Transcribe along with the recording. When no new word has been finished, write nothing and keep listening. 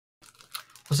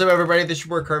What's up, everybody? This is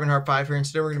your boy Carvin5 here, and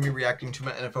today we're going to be reacting to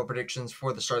my NFL predictions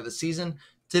for the start of the season.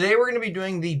 Today we're going to be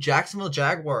doing the Jacksonville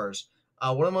Jaguars,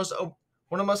 one of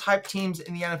the most hyped teams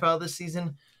in the NFL this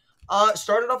season.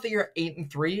 Started off the year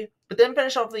 8-3, but then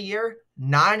finished off the year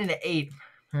 9-8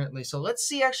 apparently. So let's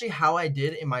see actually how I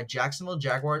did in my Jacksonville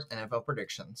Jaguars NFL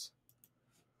predictions.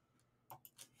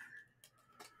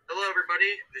 Hello everybody,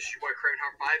 this is your boy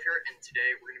Carvin5 here, and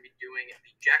today we're going to be doing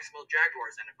the Jacksonville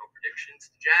Jaguars NFL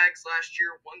predictions. The Jags last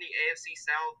year won the AFC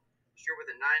South, sure with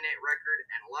a 9-8 record,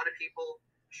 and a lot of people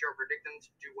sure predict them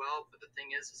to do well, but the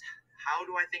thing is how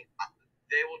do I think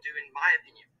they will do in my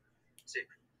opinion?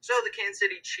 So the Kansas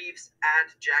City Chiefs at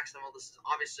Jacksonville, this is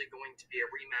obviously going to be a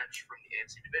rematch from the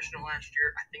AFC Divisional last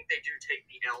year. I think they do take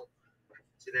the L.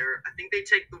 I think they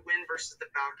take the win versus the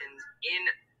Falcons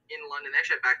in London. They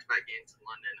actually had back-to-back games in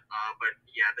London, but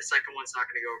yeah, the second one's not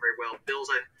going to go very well. Bills,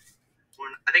 I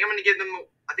think I'm going to give them.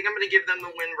 I think I'm going to give them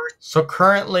the win versus. So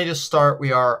currently to start,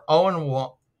 we are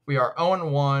 0-1. We are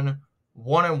 0-1,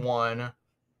 1-1,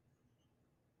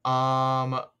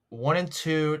 1-2,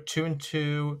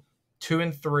 2-2,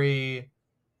 2-3.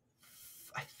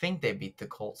 I think they beat the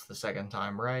Colts the second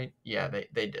time, right? Yeah,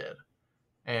 they did.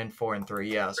 And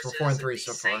 4-3. Yeah, so we're 4-3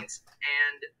 so far. Saints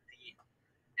and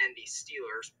the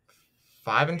Steelers. 5-3,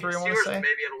 I want to Steelers say.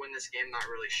 Maybe it'll win this game. Not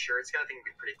really sure. It's going to be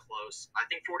pretty close. I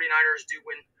think 49ers do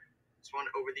win this one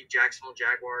over the Jacksonville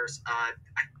Jaguars. I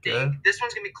think this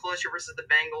one's going to be closer versus the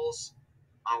Bengals.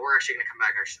 We're actually going to come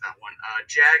back to that one.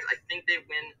 Jags, I think they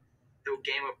win the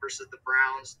game up versus the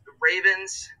Browns. The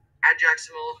Ravens at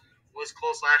Jacksonville was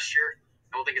close last year.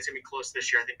 I don't think it's going to be close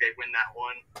this year. I think they win that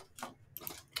one.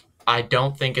 I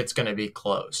don't think it's going to be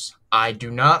close. I do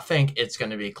not think it's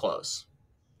going to be close.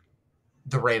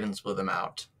 The Ravens blew them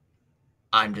out.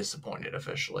 I'm disappointed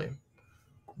officially.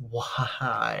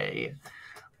 Why?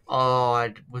 Oh,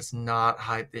 I was not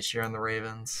hyped this year on the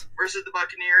Ravens. Versus the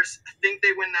Buccaneers, I think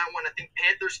they win that one. I think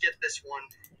Panthers get this one.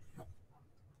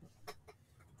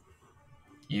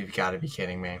 You've got to be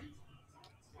kidding me.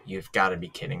 You've got to be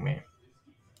kidding me.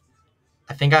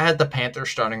 I think I had the Panthers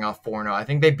starting off 4-0. I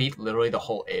think they beat literally the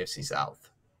whole AFC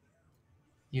South.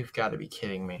 You've got to be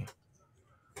kidding me.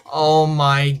 Oh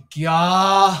my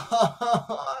God.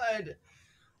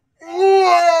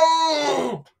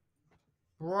 Whoa!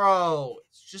 Bro,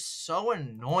 it's just so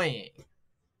annoying.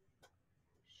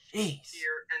 Jeez.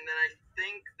 Here, and then I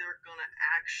think they're going to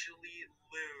actually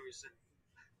lose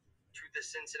to the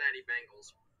Cincinnati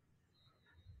Bengals.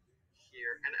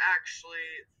 Here, and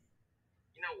actually,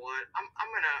 you know what? I'm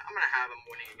gonna have them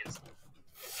winning against them.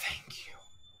 Thank you.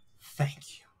 Thank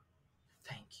you.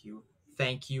 Thank you.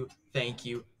 Thank you. Thank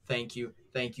you. Thank you.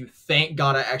 Thank you. Thank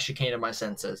God I actually came to my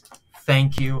senses.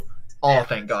 Thank you. Oh, yeah,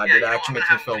 thank God. It actually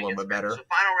makes me feel a little bit better. So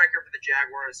final record for the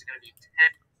Jaguars is going to be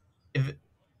 10.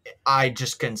 If I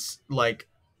just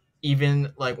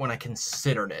even when I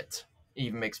considered it,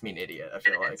 even makes me an idiot, I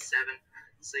feel like. 7.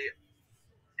 See,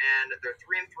 and they're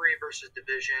 3-3 versus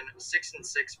division,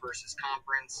 6-6 versus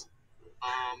conference,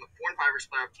 4-5 versus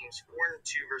playoff teams,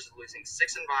 4-2 versus losing,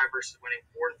 6-5 versus winning,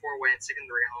 4-4 away, and 6-3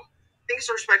 home. I think it's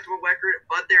a respectable record,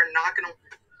 but they're not going to.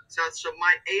 So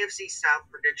my AFC South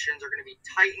predictions are going to be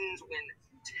Titans win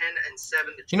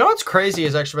 10-7. You know what's crazy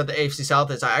is actually about the AFC South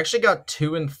is I actually got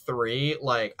 2-3.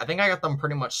 Like I think I got them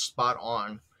pretty much spot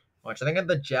on. Which I think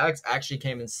the Jags actually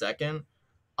came in second.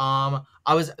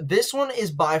 This one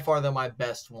is by far my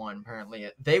best one,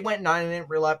 apparently. They went 9-8 in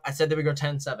real life. I said they would go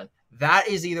 10-7. That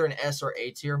is either an S or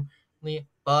A tier,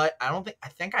 but I don't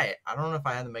know if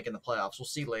I had them making the playoffs. We'll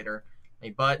see later.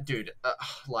 But dude,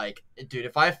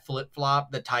 if I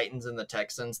flip-flop the Titans and the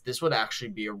Texans, this would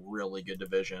actually be a really good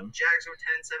division. Jags were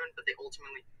 10-7, but they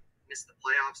ultimately missed the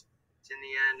playoffs in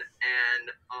the end.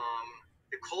 And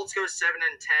the Colts go 7-10.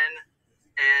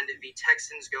 And the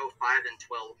Texans go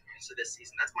 5-12 so this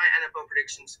season. That's my NFL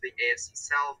predictions for the AFC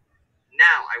South.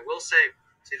 Now, I will say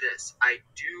this: I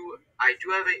do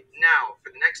have now for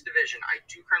the next division. I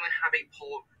do currently have a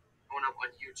poll going up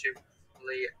on YouTube.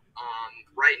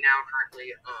 Right now,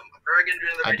 currently, I'm probably gonna do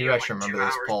another video. I do actually remember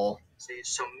this poll.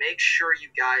 So make sure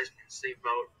you guys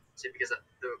vote. Because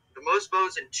the most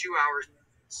votes in 2 hours,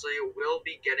 will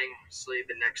be getting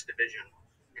the next division.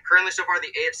 And currently, so far,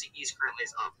 the AFC East currently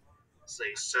is up.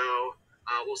 So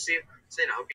we'll see. I hope